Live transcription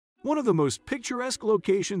One of the most picturesque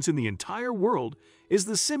locations in the entire world is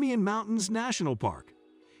the Simien Mountains National Park.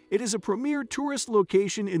 It is a premier tourist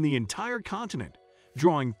location in the entire continent,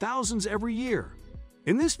 drawing thousands every year.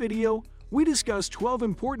 In this video, we discuss 12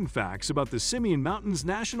 important facts about the Simien Mountains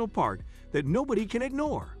National Park that nobody can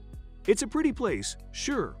ignore. It's a pretty place,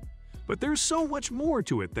 sure, but there's so much more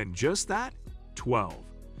to it than just that. 12.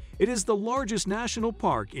 It is the largest national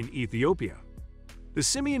park in Ethiopia. The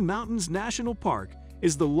Simien Mountains National Park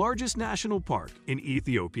is the largest national park in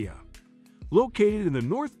Ethiopia. Located in the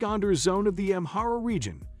North Gondar zone of the Amhara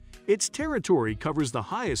region, its territory covers the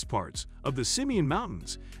highest parts of the Simien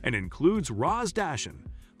Mountains and includes Ras Dashen,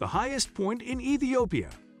 the highest point in Ethiopia.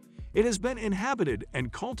 It has been inhabited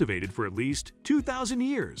and cultivated for at least 2,000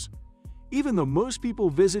 years. Even though most people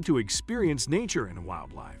visit to experience nature and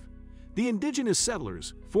wildlife, the indigenous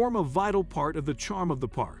settlers form a vital part of the charm of the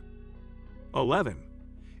park. 11.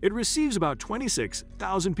 It receives about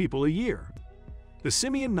 26,000 people a year. The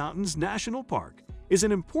Simien Mountains National Park is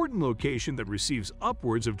an important location that receives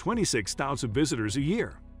upwards of 26,000 visitors a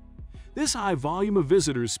year. This high volume of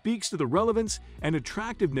visitors speaks to the relevance and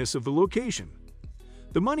attractiveness of the location.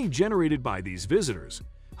 The money generated by these visitors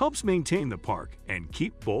helps maintain the park and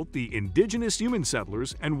keep both the indigenous human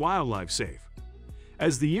settlers and wildlife safe.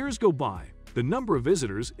 As the years go by, the number of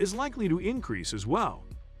visitors is likely to increase as well.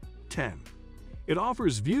 10. It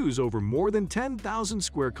offers views over more than 10,000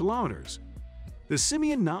 square kilometers. The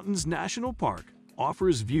Simien Mountains National Park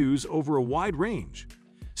offers views over a wide range.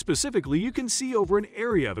 Specifically, you can see over an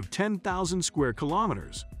area of 10,000 square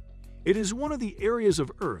kilometers. It is one of the areas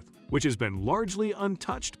of Earth which has been largely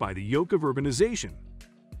untouched by the yoke of urbanization.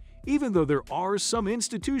 Even though there are some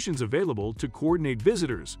institutions available to coordinate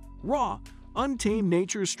visitors, raw, untamed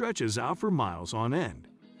nature stretches out for miles on end.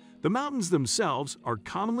 The mountains themselves are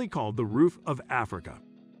commonly called the roof of Africa.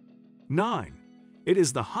 9. It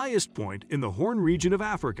is the highest point in the Horn region of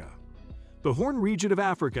Africa. The Horn region of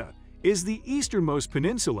Africa is the easternmost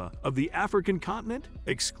peninsula of the African continent,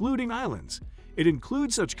 excluding islands. It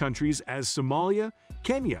includes such countries as Somalia,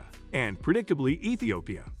 Kenya, and, predictably,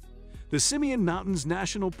 Ethiopia. The Simien Mountains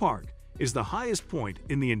National Park is the highest point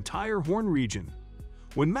in the entire Horn region.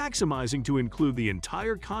 When maximizing to include the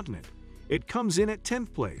entire continent, it comes in at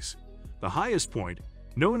 10th place. The highest point,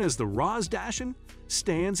 known as the Ras Dashen,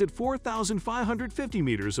 stands at 4,550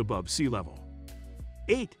 meters above sea level.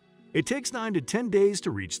 8. It takes 9 to 10 days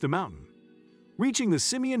to reach the mountain. Reaching the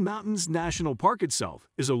Simien Mountains National Park itself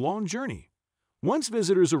is a long journey. Once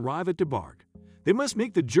visitors arrive at Debarg, they must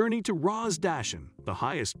make the journey to Ras Dashen, the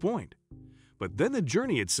highest point. But then the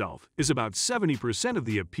journey itself is about 70% of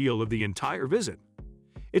the appeal of the entire visit.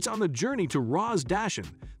 It's on the journey to Ras Dashen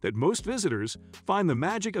that most visitors find the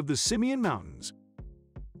magic of the Simien Mountains.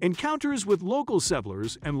 Encounters with local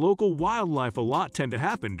settlers and local wildlife a lot tend to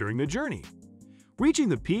happen during the journey. Reaching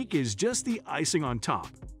the peak is just the icing on top.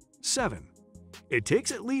 7. It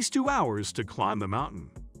takes at least 2 hours to climb the mountain.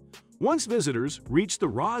 Once visitors reach the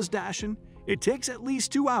Ras Dashen, it takes at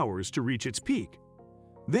least 2 hours to reach its peak.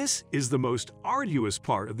 This is the most arduous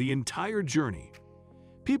part of the entire journey.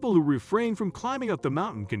 People who refrain from climbing up the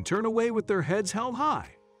mountain can turn away with their heads held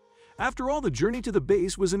high. After all, the journey to the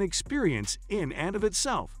base was an experience in and of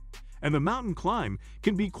itself, and the mountain climb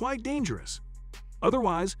can be quite dangerous.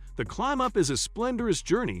 Otherwise, the climb up is a splendorous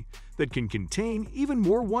journey that can contain even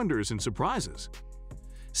more wonders and surprises.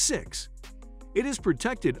 6. It is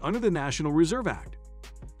protected under the National Reserve Act.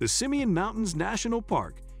 The Simien Mountains National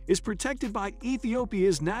Park is protected by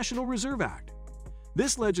Ethiopia's National Reserve Act.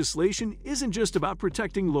 This legislation isn't just about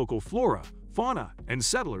protecting local flora, fauna, and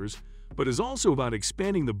settlers, but is also about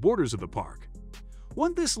expanding the borders of the park.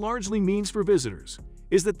 What this largely means for visitors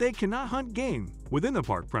is that they cannot hunt game within the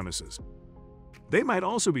park premises. They might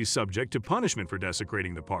also be subject to punishment for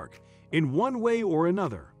desecrating the park in one way or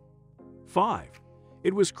another. 5.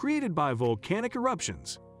 It was created by volcanic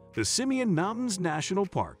eruptions. The Simien Mountains National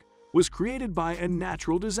Park was created by a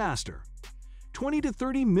natural disaster. 20 to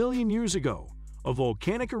 30 million years ago, a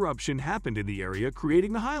volcanic eruption happened in the area,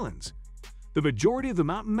 creating the highlands. The majority of the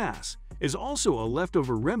mountain mass is also a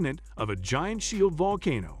leftover remnant of a giant shield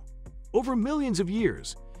volcano. Over millions of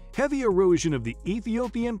years, heavy erosion of the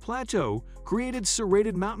Ethiopian plateau created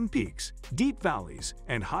serrated mountain peaks, deep valleys,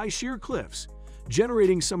 and high sheer cliffs,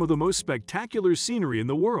 generating some of the most spectacular scenery in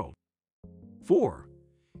the world. 4.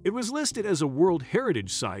 It was listed as a World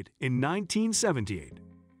Heritage Site in 1978.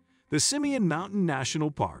 The Simien Mountain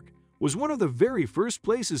National Park was one of the very first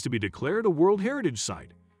places to be declared a World Heritage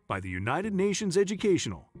Site by the United Nations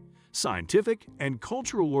Educational, Scientific, and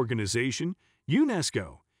Cultural Organization,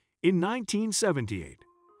 UNESCO, in 1978.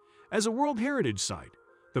 As a World Heritage Site,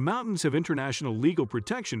 The mountains have international legal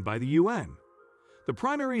protection by the UN. The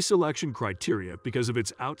primary selection criteria because of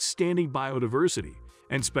its outstanding biodiversity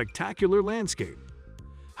and spectacular landscape.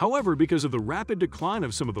 However, because of the rapid decline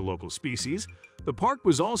of some of the local species, the park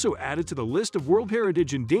was also added to the list of World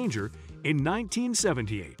Heritage in Danger in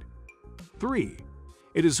 1978. 3.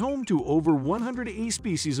 It is home to over 180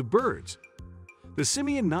 species of birds. The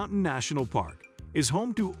Simien Mountains National Park is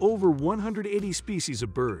home to over 180 species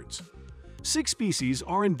of birds. 6 species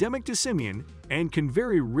are endemic to Simien and can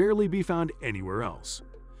very rarely be found anywhere else.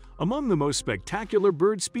 Among the most spectacular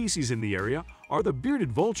bird species in the area are the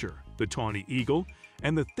bearded vulture, the tawny eagle,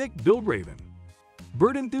 and the thick-billed raven.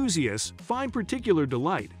 Bird enthusiasts find particular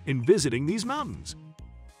delight in visiting these mountains.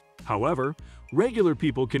 However, regular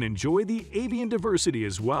people can enjoy the avian diversity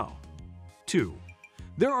as well. 2.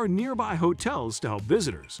 There are nearby hotels to help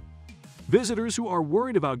visitors. Visitors who are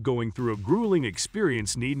worried about going through a grueling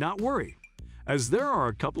experience need not worry, as there are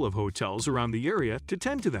a couple of hotels around the area to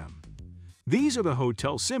tend to them. These are the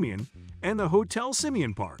Hotel Simien and the Hotel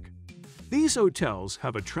Simien Park. These hotels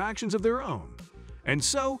have attractions of their own, and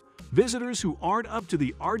so visitors who aren't up to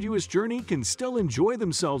the arduous journey can still enjoy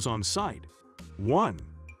themselves on site. 1.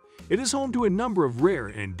 It is home to a number of rare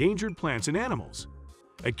and endangered plants and animals.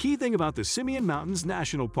 A key thing about the Simien Mountains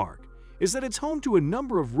National Park is that it's home to a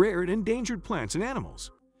number of rare and endangered plants and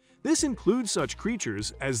animals. This includes such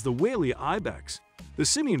creatures as the Walia ibex, the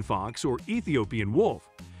Simien fox or Ethiopian wolf,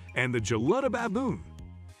 and the Gelada baboon.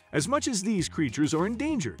 As much as these creatures are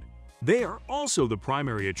endangered, they are also the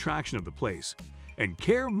primary attraction of the place, and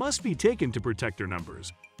care must be taken to protect their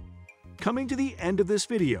numbers. Coming to the end of this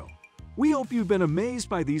video, we hope you've been amazed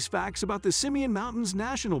by these facts about the Simien Mountains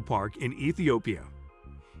National Park in Ethiopia.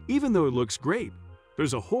 Even though it looks great,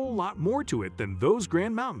 there's a whole lot more to it than those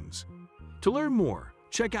grand mountains. To learn more,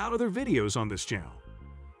 check out other videos on this channel.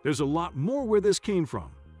 There's a lot more where this came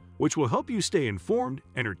from, which will help you stay informed,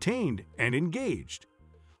 entertained, and engaged.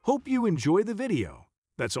 Hope you enjoy the video.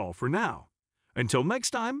 That's all for now. Until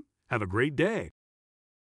next time, have a great day.